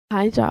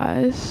Hi,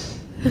 Josh.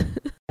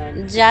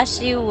 Josh,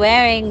 you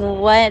wearing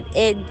what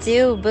it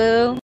do,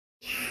 boo?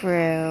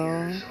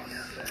 True.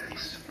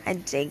 I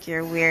dig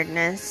your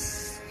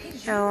weirdness.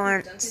 I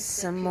want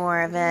some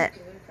more of it.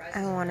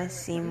 I want to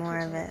see more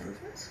of it.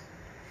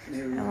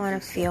 I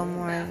want to feel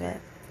more of it.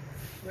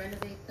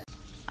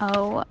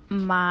 Oh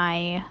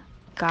my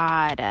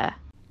god.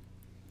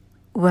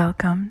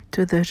 Welcome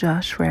to the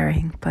Josh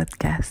Waring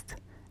podcast.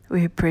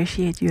 We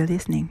appreciate you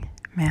listening.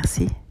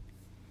 Merci.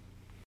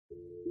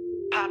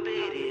 Popping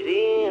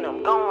it in,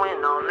 I'm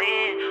going all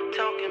in.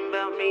 Talking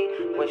about me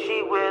when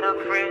she with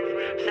her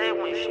friends. Said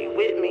when she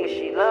with me,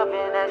 she loving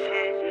that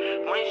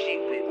shit. When she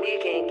with me,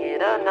 can't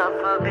get enough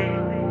of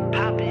it.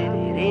 Popping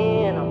it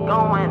in, I'm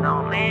going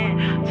all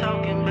in.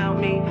 Talking about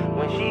me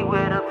when she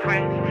with her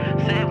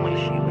friends. Said when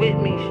she with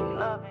me, she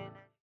loving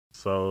that.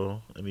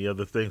 So, any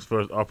other things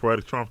for our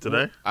Poetic Trump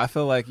today? I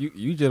feel like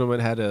you gentlemen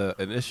had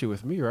an issue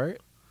with me, right?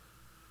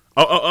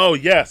 Oh,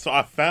 yeah. So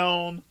I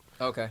found.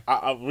 Okay.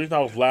 The reason I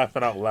was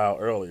laughing out loud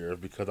earlier is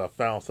because I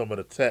found some of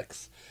the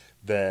texts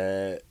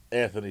that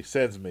Anthony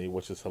sends me,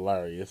 which is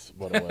hilarious,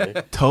 by the way.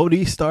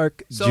 Tony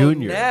Stark So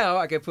Jr. now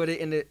I can put it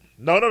in the.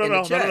 No.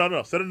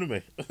 chat. Send it to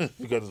me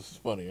because it's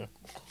funnier.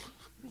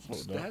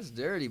 That's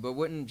dirty. But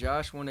wouldn't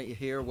Josh want to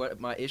hear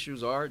what my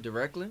issues are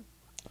directly?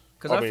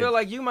 Because I I mean- feel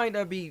like you might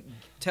not be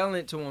telling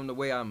it to him the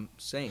way I'm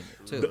saying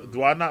it too.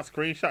 Do I not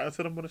screenshot and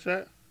send them in the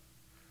chat?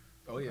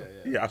 Oh yeah.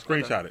 Yeah, I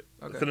screenshot it.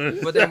 Okay. Send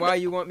it- But then why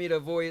you want me to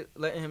avoid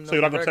letting him know? So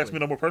you're not gonna text directly?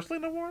 me no more personally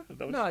no more? Is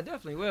that what No, I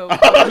definitely will.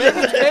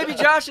 maybe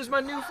Josh is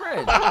my new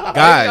friend.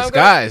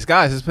 Guys,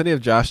 there's plenty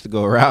of Josh to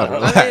go around. I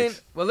mean,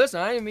 Relax. well, listen,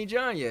 I didn't meet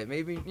John yet.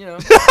 Maybe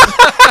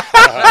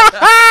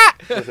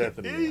Where's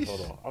Anthony?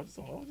 Hold on. I was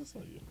just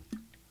on you.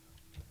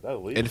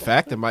 That'll leave. In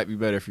fact, it might be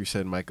better if you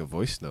send Mike a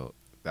voice note.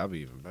 That'd be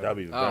even better. That'd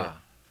be even better.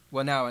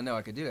 Well, now I know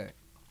I could do that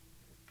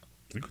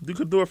You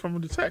could do it from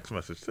the text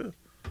message too.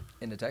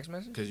 in the text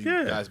message. Because you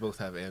Yeah. guys both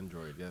have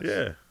Android. Yes.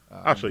 Yeah,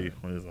 I'll show you.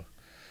 I mean,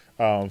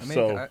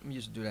 So I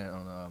used to do that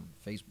on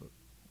Facebook,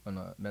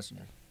 on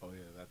Messenger. Oh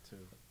yeah, that too.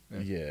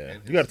 yeah,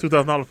 you got a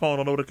 $2,000 phone.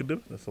 Don't know what it could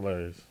do. That's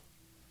hilarious.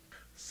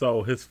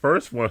 So his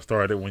first one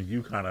started when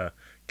you kind of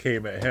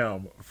came at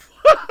him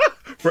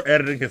for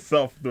editing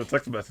himself through a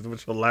text message, which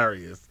is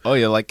hilarious. Oh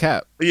yeah, like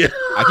Cap. Yeah,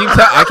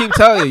 I keep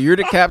telling you, you're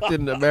the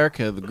Captain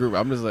America of the group.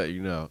 I'm just letting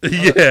you know.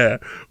 yeah.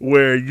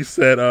 Where you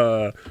said,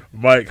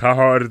 Mike, how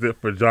hard is it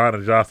for John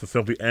and Josh to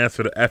simply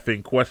answer the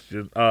effing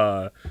question?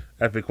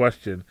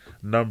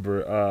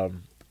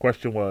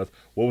 Question was,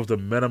 what was the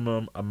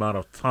minimum amount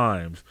of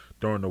times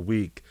during the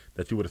week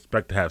that you would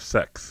expect to have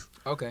sex?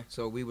 Okay,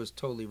 so we was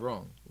totally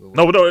wrong.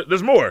 No,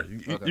 there's more.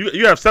 Okay.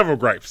 You have several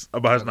gripes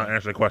about his Okay. not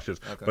answering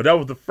questions, Okay. but that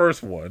was the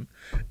first one.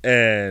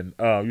 And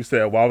you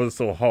said, why was it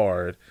so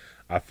hard?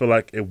 I feel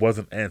like it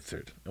wasn't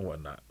answered and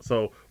whatnot.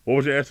 So what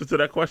was your answer to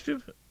that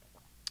question?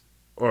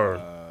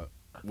 Or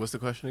What's the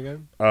question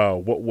again?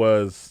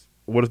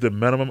 what is the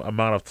minimum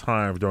amount of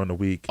time during the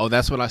week? Oh,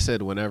 that's what I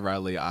said. Whenever I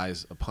lay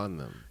eyes upon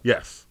them.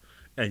 Yes.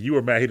 And you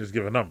were mad he just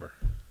gave a number.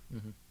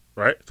 Mhm.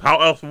 Right? How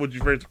else would you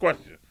phrase the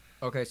question?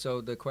 Okay, so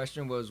the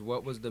question was,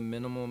 what was the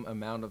minimum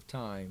amount of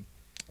time?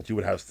 That you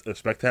would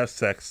expect to have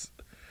sex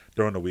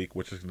during the week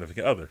with your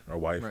significant other or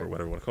wife or Right.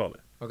 whatever you want to call it.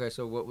 Okay,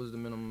 so what was the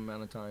minimum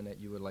amount of time that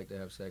you would like to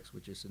have sex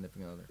with your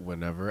significant other?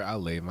 Whenever I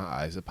lay my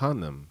eyes upon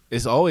them.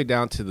 It's all the way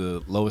down to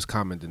the lowest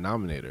common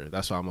denominator.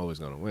 That's why I'm always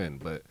going to win.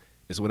 But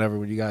it's whenever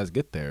when you guys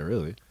get there,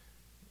 really.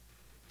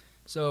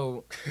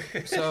 So,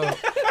 no,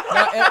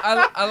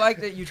 I like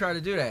that you try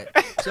to do that.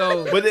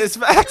 So, But it's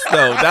facts,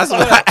 though. That's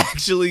what I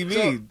actually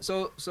mean.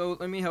 so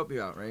let me help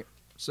you out, right?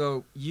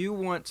 So you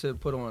want to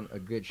put on a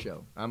good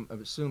show. I'm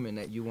assuming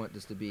that you want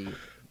this to be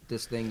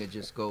this thing to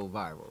just go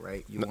viral,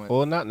 right? You want.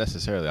 Well, not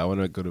necessarily. I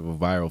want to go to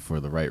viral for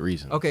the right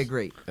reasons. Okay,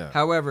 great. Yeah.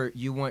 However,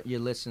 you want your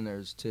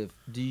listeners to.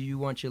 Do you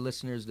want your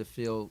listeners to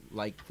feel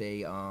like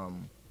they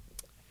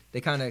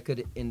kind of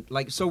could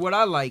so what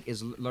I like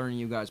is learning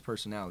you guys'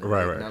 personality.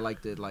 Right. And I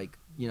like to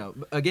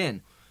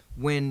again,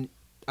 when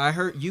I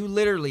heard you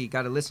literally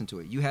got to listen to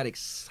it. You had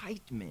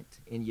excitement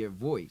in your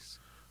voice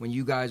when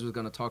you guys were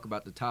going to talk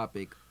about the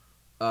topic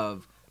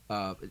of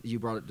you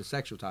brought up the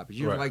sexual topic.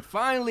 You were Right. like,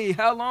 finally,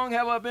 how long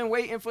have I been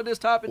waiting for this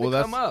topic to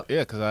come up? Yeah,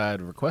 because I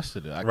had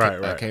requested it.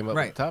 Right. I came up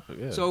Right. with the topic.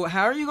 Yeah. So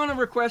how are you going to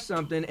request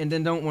something and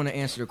then don't want to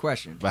answer the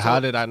question? but how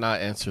did I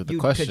not answer the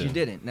question? Because you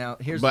didn't. Now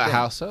here's the But thing.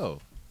 how so?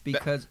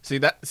 Because See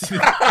this is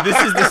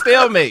the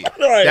stalemate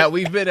Right. that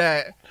we've been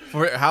at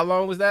for how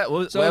long was that?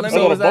 What So let me-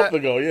 episode was a month that?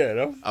 ago, yeah.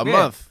 That was- A Yeah.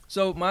 month.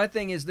 So my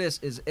thing is this: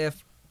 is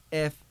if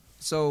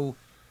so,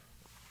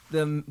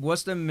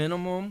 what's the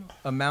minimum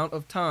amount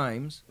of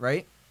times,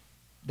 right,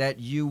 that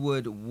you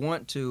would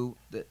want to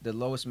the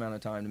lowest amount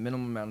of time, the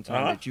minimum amount of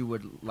time Uh-huh. that you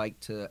would like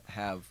to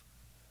have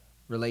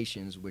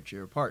relations with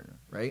your partner,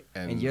 right?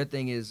 And- And your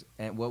thing is,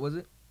 and what was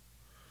it?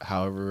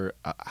 However,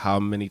 how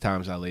many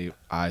times I lay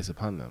eyes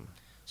upon them.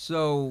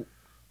 So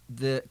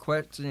the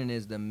question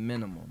is the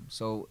minimum.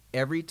 So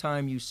every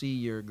time you see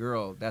your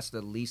girl, that's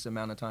the least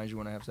amount of times you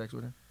want to have sex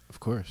with her? Of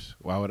course.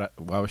 Why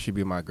would she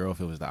be my girl if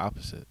it was the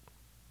opposite?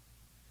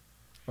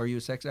 Are you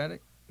a sex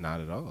addict? Not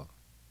at all.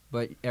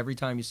 But every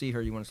time you see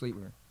her, you want to sleep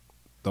with her.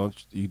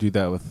 Don't you do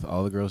that with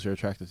all the girls you're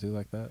attracted to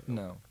like that?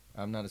 No,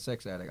 I'm not a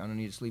sex addict. I don't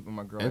need to sleep with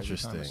my girl every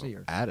time I see Interesting.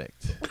 her.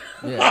 Addict.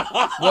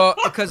 Yeah. Well,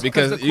 because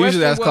Usually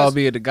that's called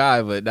being a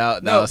guy, but now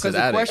no, it's because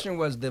an the addict. question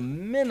was the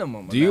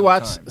minimum. Do you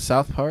amount watch of time.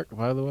 South Park,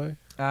 by the way?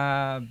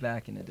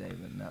 Back in the day,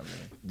 but not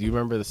really. Do you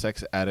remember the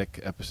sex addict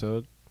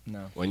episode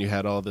No. when you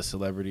had all the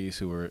celebrities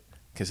who were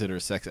considered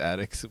sex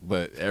addicts,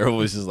 but everyone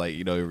was just like,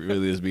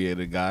 really is being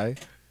a guy?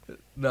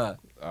 Nah.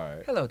 All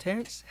right. Hello,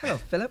 Terrence. Hello,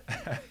 Philip.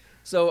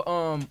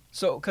 So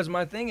because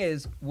my thing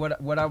is, what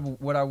I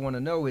want to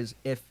know is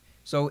if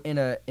so in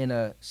a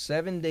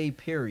 7-day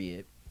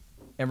period,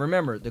 and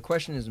remember the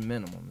question is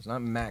minimum, it's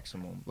not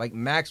maximum. Like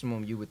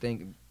maximum, you would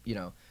think,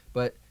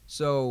 but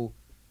so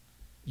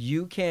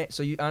you can't.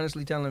 So you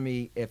honestly telling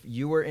me if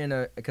you were in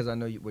a, because I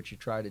know what you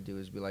try to do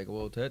is be like,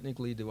 well,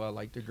 technically, do I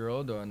like the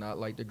girl? Do I not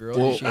like the girl?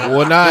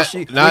 Well, not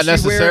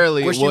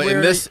necessarily.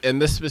 In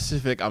this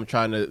specific, I'm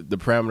trying to the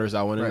parameters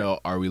I want to know: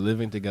 are we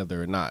living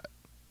together or not?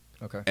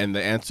 Okay. And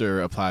the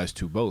answer applies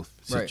to both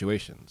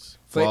situations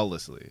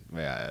flawlessly.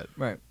 May I add?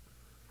 Right.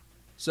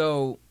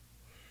 So.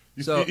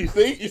 You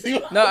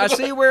see? No, I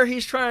see where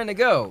he's trying to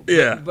go.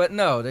 Yeah. But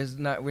no, there's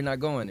not. We're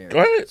not going there. Go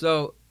ahead.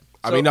 So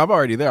I mean, I'm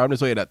already there. I'm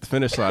just waiting at the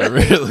finish line,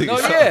 really. No,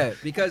 yeah,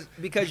 because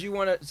you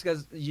want to,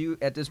 because you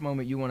at this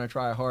moment you want to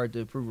try hard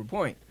to prove a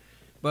point,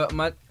 but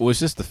well, it's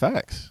just the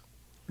facts,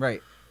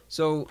 right?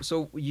 So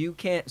you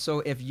can't. So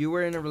if you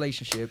were in a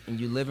relationship and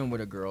you living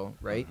with a girl,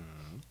 right,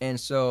 and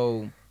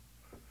so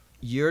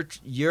your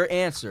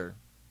answer,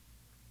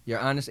 your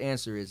honest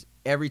answer is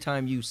every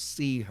time you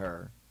see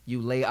her, you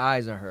lay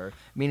eyes on her,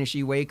 meaning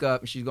she wake up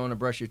and she's going to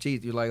brush your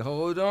teeth. You're like,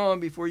 hold on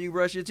before you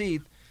brush your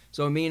teeth.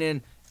 So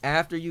meaning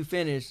after you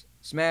finish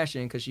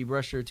smashing because she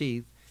brushed her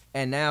teeth,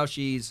 and now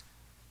she's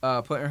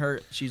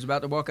she's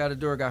about to walk out the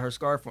door, got her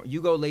scarf on.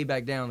 You go lay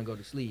back down and go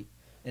to sleep,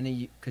 and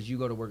then because you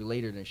go to work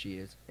later than she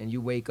is, and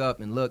you wake up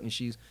and look, and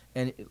she's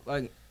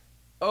like,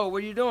 oh,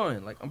 what are you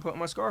doing? Like, I'm putting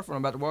my scarf on.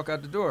 I'm about to walk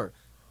out the door.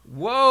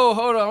 Whoa,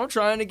 hold on, I'm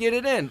trying to get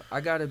it in.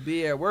 I gotta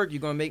be at work.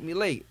 You're gonna make me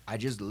late. I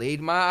just laid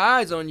my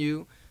eyes on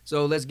you.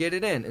 So let's get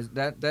it in. Is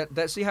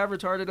that see how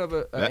retarded of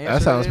a answer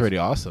that sounds is? pretty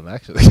awesome,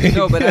 actually.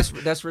 No, but that's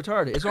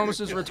retarded. It's almost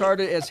as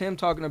retarded as him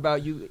talking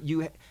about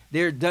you.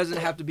 There doesn't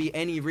have to be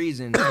any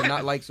reason to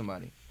not like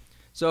somebody.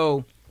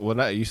 So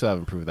you still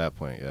haven't proved that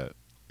point yet.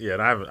 Yeah,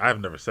 and I've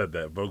never said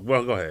that, but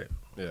well, go ahead.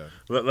 Yeah.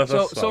 Let's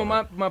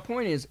my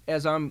point is,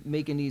 as I'm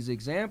making these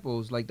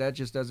examples, like that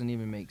just doesn't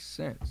even make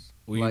sense.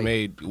 Well,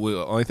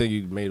 the only thing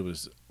you made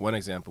was one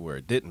example where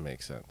it didn't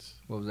make sense.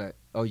 What was that?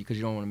 Oh, because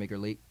you don't want to make her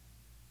late.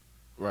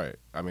 Right.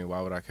 I mean,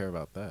 why would I care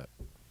about that?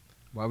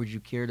 Why would you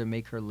care to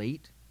make her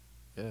late?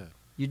 Yeah.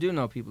 You do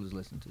know people is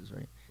listening to this,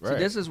 right? Right. So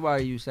this is why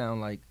you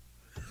sound like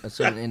a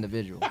certain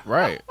individual.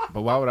 Right.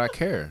 But why would I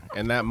care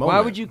in that moment?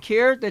 Why would you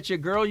care that your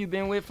girl you've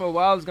been with for a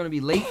while is going to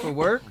be late for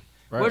work?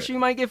 Right. Well, she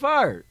might get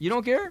fired. You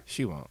don't care?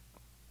 She won't.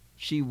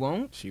 She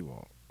won't? She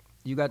won't.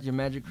 You got your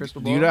magic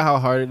crystal ball? Do you know how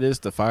hard it is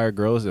to fire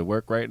girls at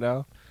work right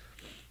now?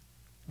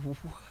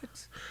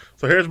 What?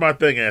 So here's my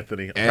thing,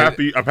 Anthony.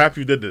 I'm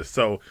happy you did this.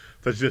 So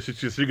she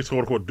can quote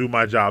unquote do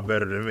my job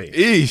better than me.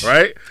 Eesh.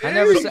 Right?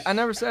 I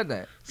never said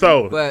that.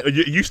 So but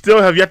you still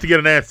have yet to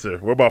get an answer.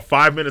 We're about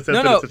 5 minutes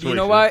into the situation. You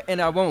know why?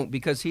 And I won't,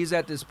 because he's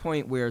at this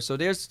point where, so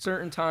there's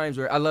certain times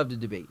where I love to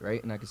debate,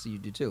 right? And I can see you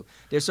do too.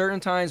 There's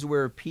certain times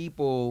where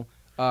people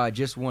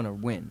just want to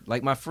win.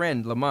 Like my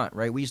friend Lamont,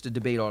 right? We used to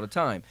debate all the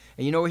time.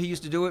 And you know what he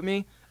used to do with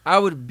me? I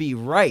would be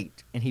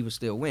right and he would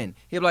still win.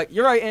 He'd be like,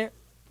 you're right, Ant.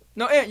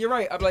 No, Ant, you're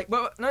right. I'd be like,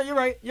 but no, you're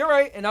right.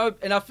 And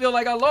I feel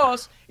like I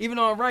lost, even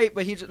though I'm right.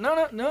 But he just,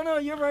 no,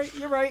 you're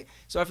right.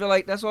 So I feel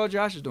like that's all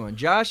Josh is doing.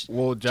 Josh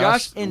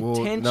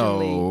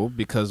intentionally. No,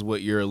 because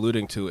what you're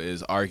alluding to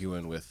is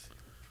arguing with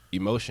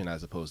emotion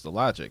as opposed to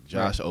logic.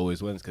 Josh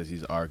always wins because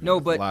he's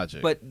arguing with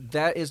logic. But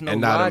that is no and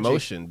not logic.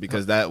 Emotion,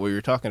 because that what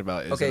you're talking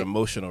about is an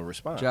emotional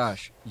response.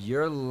 Josh,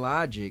 your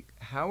logic.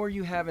 How are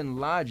you having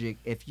logic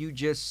if you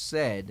just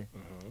said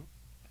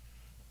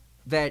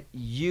that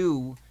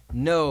you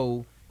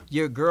know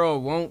your girl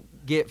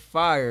won't get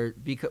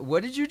fired because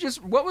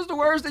what was the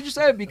words that you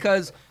said?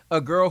 Because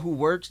a girl who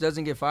works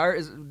doesn't get fired?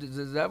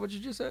 Is that what you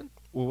just said?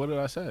 Well, what did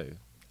I say?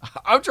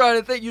 I'm trying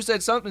to think. You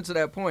said something to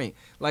that point.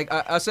 Like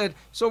I said,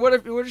 so what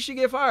if she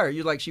get fired?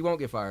 You're like, she won't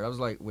get fired. I was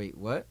like, wait,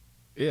 what?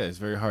 Yeah, it's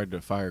very hard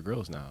to fire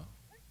girls now.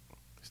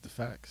 It's the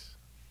facts.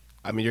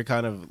 I mean, you're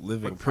kind of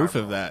living proof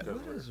of that.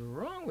 What is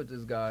wrong with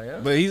this guy?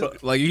 Huh?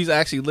 But he's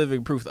actually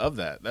living proof of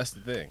that. That's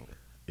the thing.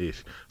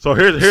 Ish. So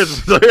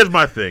here's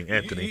my thing,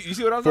 Anthony. You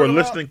see what I'm for talking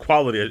listening about?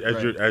 quality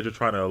as you're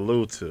trying to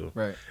allude to.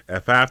 Right.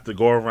 If I have to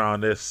go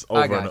around this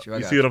over, I got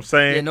you see what I'm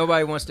saying? Yeah,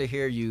 nobody wants to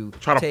hear you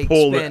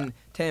spend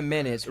 10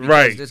 minutes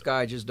because this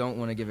guy just don't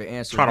want to give an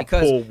answer. Trying to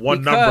pull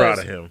one number out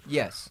of him.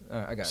 Yes,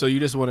 I got it. So you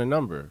just want a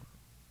number.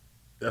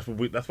 That's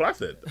what I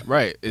said.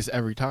 Right. It's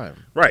every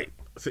time. Right.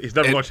 It's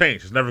never going to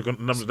change. Number's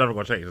never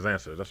going to change. His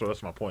answer.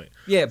 That's my point.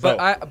 Yeah,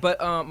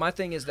 but my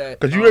thing is that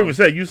because you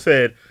even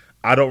said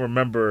I don't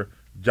remember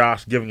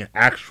Josh giving an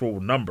actual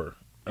number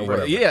or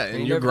whatever. Yeah, and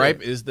You your never gripe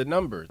did. is the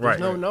number. There's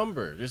no Right.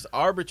 number. There's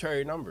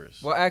arbitrary numbers.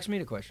 Well, ask me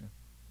the question.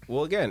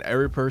 Well, again,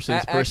 every person's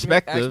Ask me the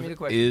perspective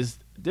question. is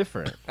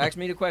different. Ask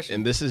me the question.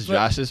 And this is But-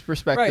 Josh's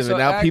perspective, Right, so and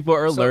now ask- people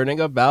are so- learning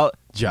about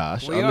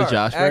Josh We on the are.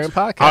 Josh Ryan Ask-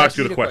 podcast. I'll ask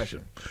you me the the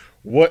question.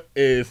 What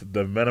is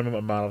the minimum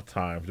amount of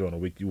time during a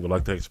week you would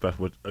like to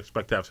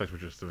expect to have sex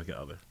with your significant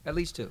other? At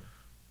least two.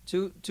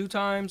 Two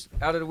times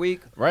out of the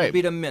week Right. would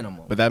be the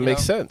minimum. But that you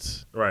makes know?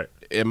 sense. Right.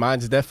 And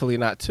mine's definitely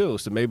not two,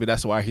 so maybe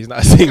that's why he's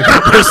not seeing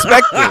your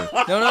perspective.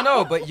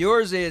 No. But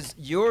yours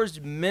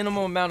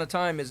minimum amount of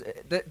time is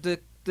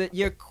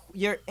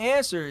your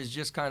answer is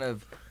just kind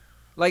of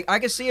like I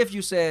could see if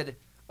you said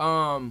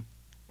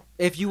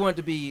if you want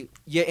to be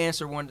your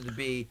answer wanted to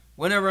be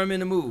whenever I'm in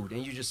the mood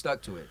and you just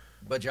stuck to it.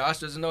 But Josh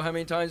doesn't know how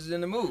many times he's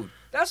in the mood.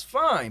 That's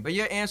fine. But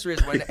your answer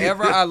is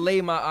whenever I lay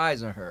my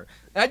eyes on her.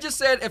 I just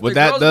said if Well, the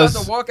that girl's about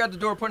does- to walk out the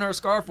door putting her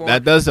scarf on.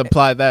 That does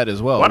apply that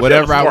as well. Why do you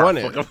Whatever I have a want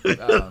scarf? it.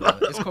 I don't know.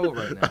 It's cold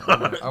right now. I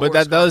wore But a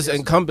that scarf does yesterday.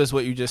 encompass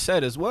what you just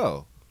said as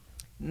well.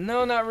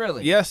 No, not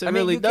really. Yes, it I mean,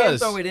 really you can't does.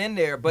 throw it in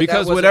there, but that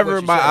Because wasn't whenever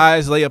what you my said.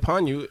 eyes lay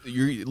upon you,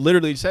 you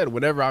literally said,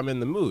 whenever I'm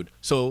in the mood.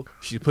 So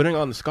she's putting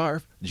on the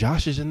scarf.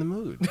 Josh is in the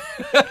mood.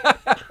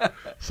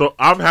 So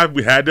I'm happy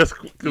we had this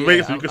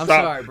debate Yeah, so you can I'm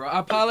stop. sorry, bro. I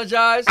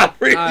apologize.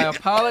 appreciate- I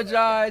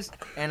apologize,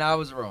 and I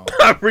was wrong.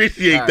 I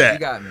appreciate All right, that. You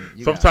got me.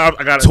 You got Sometimes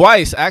I gotta.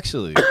 Twice,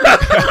 actually. me.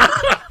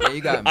 Yeah,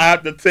 you got me. I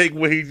have to take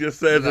what he just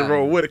says You and got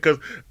roll me. with it because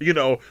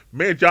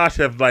me and Josh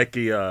have like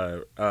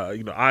a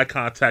eye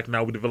contact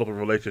now. We develop a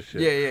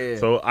relationship. Yeah.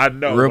 So I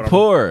know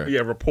Rapport.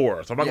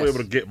 rapport. So I'm not gonna Yes. be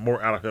able to get more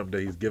out of him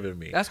than he's giving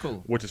me. That's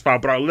cool. Which is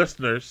fine. But our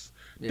listeners,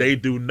 Yeah. they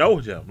do know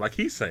him, like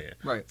he's saying.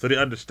 Right. So they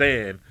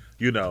understand.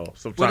 Well,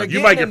 Sometimes they're you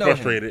might getting get to know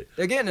frustrated. him.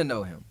 They're getting to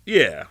know him.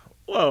 Yeah.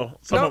 Well,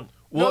 some No. of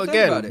Well, No,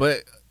 think about again, it.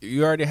 but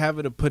you already have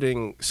it of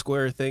putting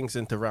square things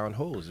into round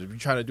holes. If you're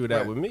trying to do that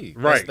Right. with me,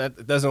 Right.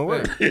 that doesn't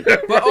work.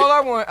 But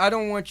I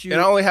don't want you.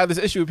 And I only have this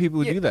issue with people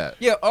who Yeah. do that.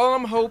 Yeah, all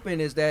I'm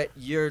hoping is that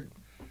you're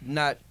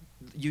not.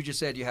 You just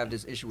said you have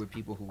this issue with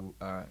people who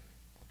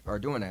are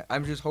doing that.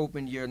 I'm just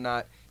hoping you're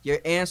not. Your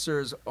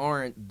answers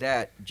aren't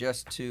that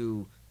just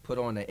to put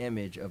on the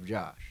image of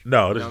Josh.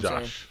 No, this You is know what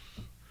I'm Josh.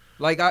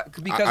 Like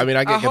because I mean,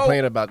 I get hope-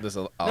 complained about this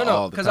all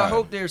the because time. I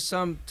hope there's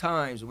some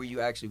times where you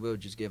actually will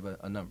just give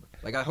a number.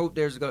 Like I hope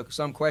there's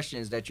some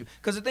questions that you.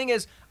 Because the thing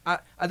is, I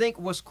think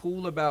what's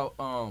cool about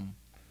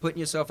putting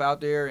yourself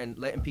out there and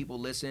letting people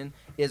listen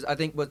is I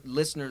think what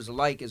listeners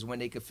like is when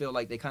they could feel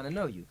like they kind of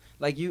know you.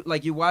 Like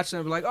you watch them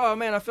and be like, oh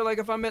man, I feel like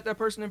if I met that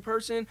person in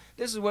person,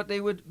 this is what they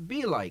would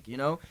be like, you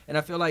know. And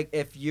I feel like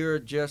if you're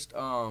just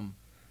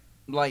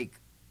like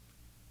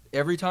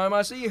every time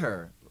I see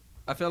her,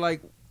 I feel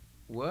like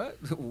what.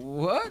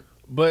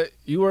 But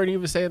you weren't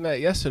even saying that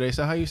yesterday,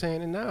 so how you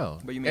saying it now?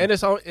 What do you mean? And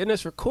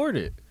it's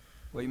recorded.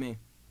 What do you mean?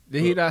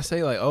 Did he not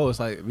say like, oh, it's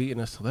like meeting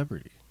a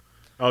celebrity?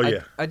 Oh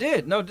yeah. I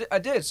did. No, I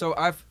did. So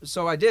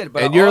I did.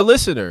 But And you're a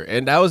listener,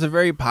 and that was a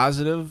very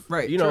positive,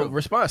 Right, true. true.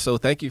 response. So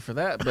thank you for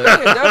that. But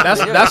Yeah,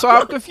 definitely, that's why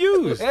I'm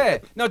confused. Yeah,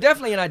 no,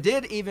 definitely. And I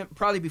did even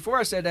probably before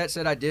I said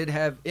I did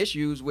have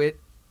issues with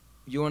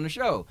you on the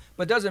show,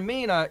 but doesn't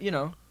mean you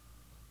know.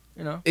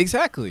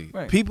 Exactly.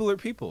 Right. People are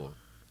people.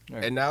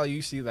 Right. And now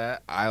you see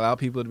that I allow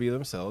people to be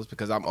themselves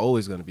because I'm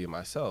always going to be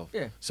myself.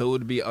 Yeah. So it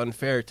would be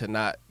unfair to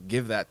not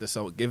give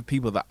give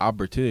people the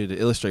opportunity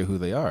to illustrate who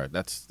they are.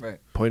 That's Right.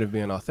 point of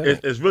being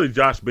authentic. It's really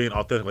Josh being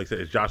authentic. Like I said,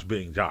 it's Josh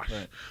being Josh.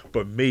 Right.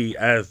 But me,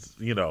 as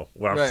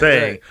what I'm Right,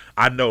 saying, right.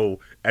 I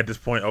know at this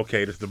point,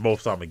 okay, this is the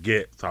most I'm gonna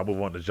get. So I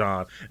move on to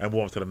John and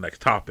move on to the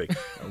next topic.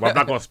 Well, I'm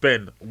not gonna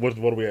spend what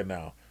are we at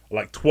now?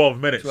 Like 12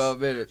 minutes.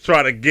 12 minutes.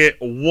 Trying to get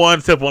one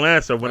simple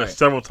answer when there's Right.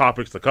 several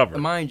topics to cover.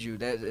 Mind you,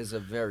 that is a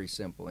very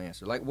simple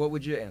answer. Like, what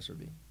would your answer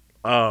be?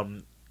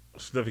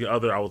 Significant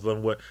other I was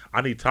living with.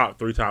 I need top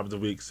 3 times a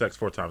week, sex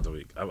 4 times a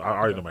week. I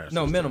already know my answer.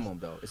 No, minimum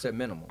though. It said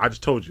minimum. I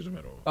just told you the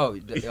minimum. Oh,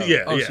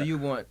 Yeah, Oh, yeah. so you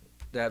want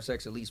to have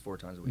sex at least 4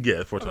 times a week?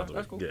 Yeah, 4 times a week.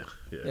 that's cool.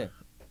 Yeah. Yeah.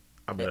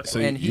 I mean, so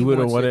and he you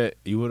wouldn't wants want it-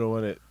 it. You wouldn't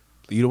want it.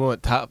 You don't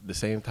want top the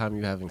same time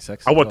you're having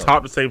sex. I want as well.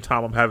 top the same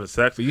time I'm having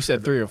sex. But you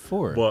said 3 or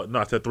 4. Well, no,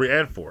 I said 3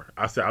 and 4.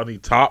 I said I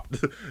need top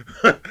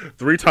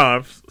 3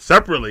 times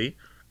separately,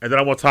 and then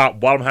I want top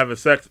while I'm having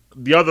sex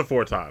the other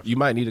 4 times. You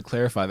might need to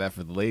clarify that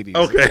for the ladies.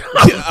 Okay.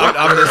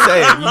 I'm just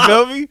saying. You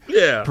feel me?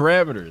 Yeah.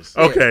 Parameters.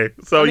 Okay.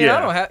 So I mean, yeah.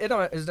 I don't have it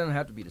doesn't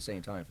have to be the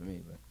same time for me,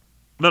 but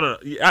No.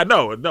 Yeah, I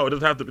know. No, it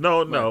doesn't have to be.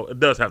 No, it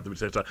does have to be the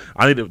same time.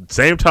 I need it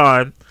same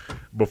time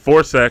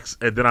before sex,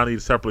 and then I need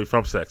it separately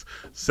from sex.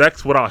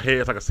 Sex without head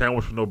is like a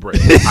sandwich with no bread.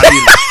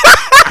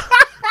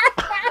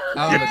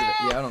 I don't look at it.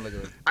 Yeah, I don't look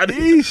at it.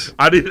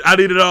 I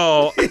need it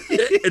all,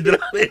 and then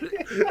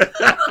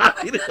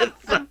I need it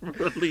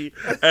separately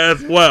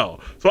as well.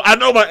 So I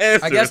know my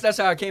answer. I guess that's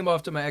how I came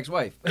off to my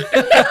ex-wife.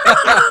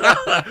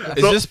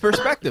 It's just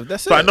perspective.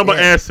 That's So it. I know my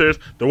answers.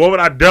 The woman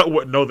I dealt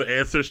with know the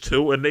answers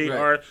too, and they Right.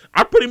 are.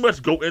 I pretty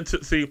much go into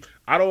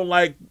I don't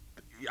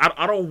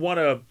want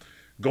to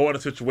go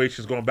into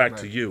situations going back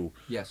to Right. you,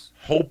 Yes.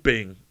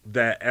 hoping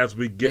that as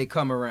we They get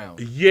come around.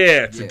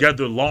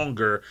 together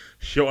longer,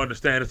 she'll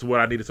understand it's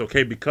what I need. It's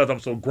okay because I'm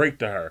so great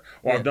to her,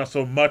 or I've done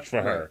so much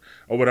for her,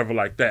 or whatever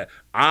like that.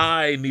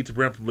 I need to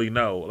preemptively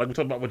know, like we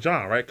talked about with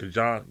John, right? Because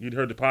John, you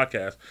heard the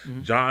podcast.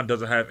 John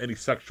doesn't have any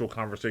sexual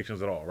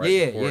conversations at all, right?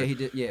 He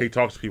did. Yeah, he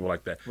talks to people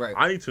like that. Right.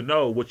 I need to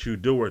know what you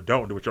do or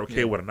don't do, what you're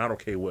okay with or not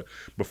okay with,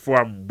 before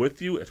I'm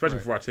with you, especially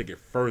before I take it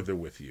further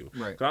with you.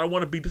 Right. Because I don't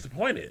want to be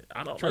disappointed.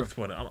 I don't like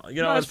disappointed.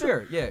 That's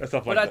fair. Yeah. And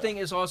stuff but like I that. think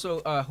it's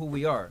also who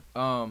we are.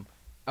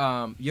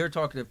 You're a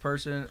talkative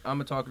person. I'm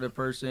a talkative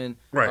person.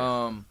 Right.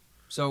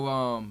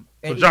 So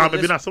John,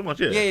 maybe not so much.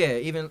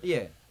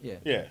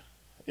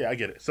 Yeah, I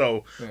get it.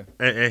 So,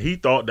 and he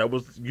thought that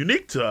was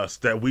unique to us,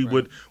 that we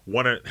would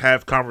want to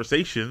have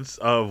conversations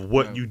of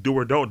what you do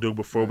or don't do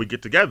before we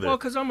get together. Well,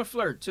 because I'm a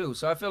flirt too,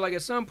 so I feel like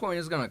at some point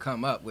it's gonna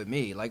come up with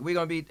me. Like we're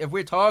gonna be, if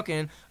we're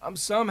talking, I'm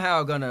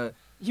somehow gonna,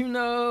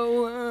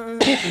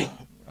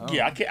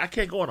 Yeah, I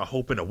can't go on a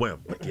hope and a whim.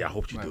 Like, I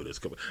hope you do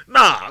this. Nah,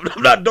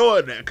 I'm not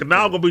doing that. Because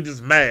now I'm going to be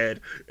just mad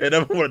and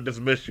I'm going to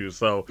dismiss you.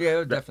 So yeah,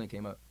 it definitely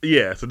came up.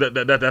 Yeah, so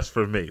that's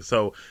for me.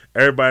 So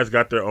everybody's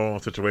got their own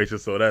situation.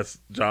 So that's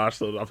Josh.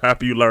 So I'm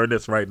happy you learned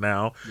this right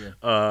now. Yeah.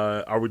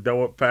 Are we done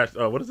with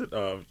what is it?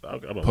 I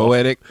don't know.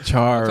 Poetic I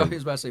Charm. thought he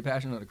was about to say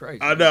Passion of the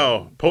Christ. I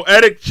know.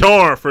 Poetic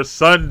Charm for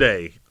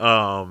Sunday.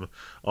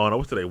 On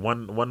what's today?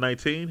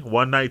 119,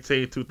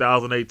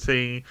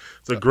 2018.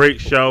 It's a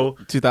great show.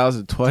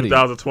 2020.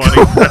 Back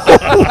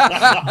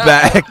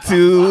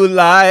to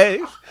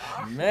life.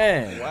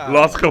 Man, wow.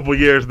 Lost a couple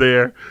years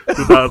there,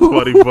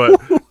 2020, but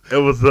it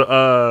was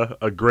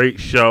a great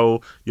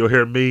show. You'll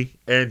hear me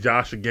and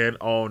Josh again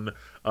on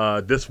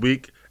this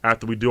week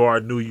after we do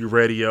our New Year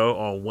radio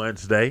on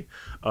Wednesday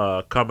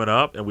coming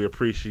up, and we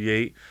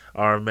appreciate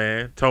our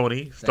man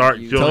Tony Stark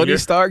Jr. Tony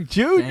Stark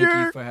Jr. Thank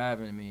you for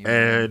having me.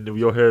 And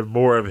you'll hear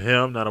more of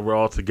him now that we're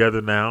all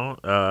together now.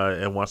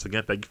 And once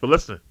again, thank you for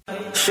listening.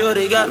 Sure,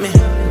 they got me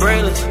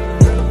brainless.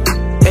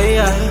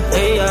 AI,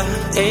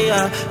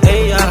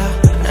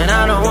 and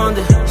I don't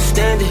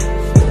understand it.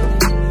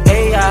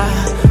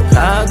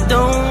 I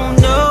don't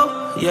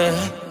know.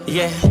 Yeah.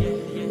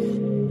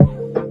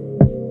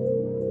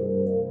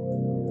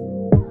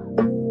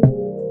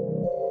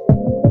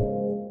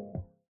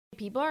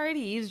 People already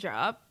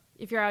eavesdrop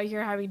if you're out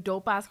here having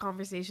dope ass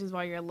conversations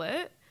while you're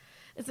lit.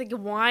 It's like,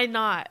 why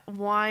not?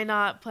 Why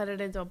not put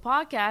it into a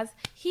podcast?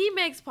 He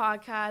makes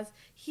podcasts.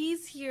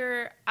 He's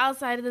here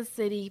outside of the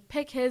city.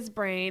 Pick his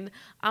brain.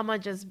 I'ma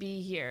just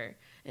be here.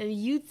 And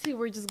you two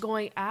were just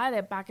going at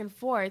it back and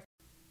forth.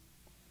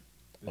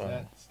 Does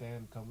that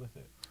stand come with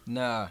it?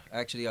 Nah,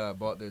 actually, I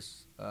bought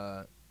this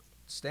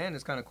stand.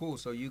 Is kind of cool.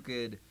 So you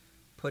could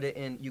put it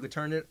in. You could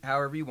turn it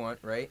however you want,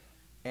 right?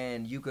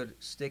 And you could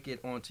stick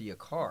it onto your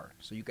car.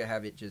 So you could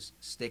have it just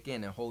stick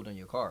in and hold on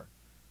your car.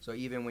 So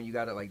even when you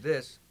got it like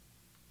this,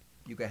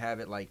 you could have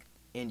it like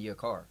in your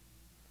car.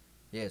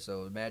 Yeah,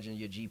 so imagine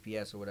your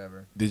GPS or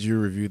whatever. Did you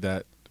review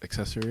that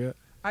accessory yet?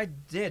 I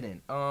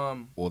didn't.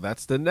 Well,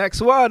 that's the next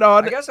one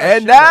on. I guess I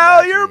and should've, now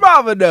actually. your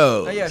mama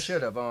knows. Oh, yeah, I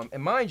should have.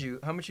 And mind you,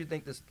 how much you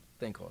think this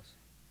thing costs?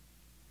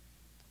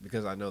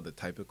 Because I know the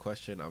type of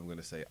question, I'm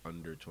gonna say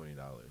under $20.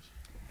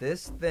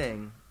 This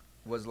thing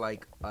was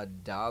like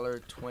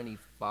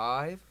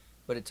 $1.25,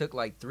 but it took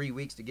like 3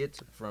 weeks to get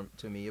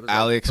to me. It was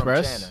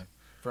AliExpress?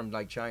 From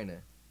China.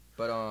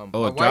 But Oh,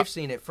 my wife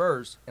seen it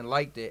first and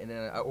liked it, and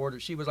then I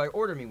ordered. She was like,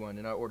 "Order me one,"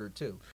 and I ordered two.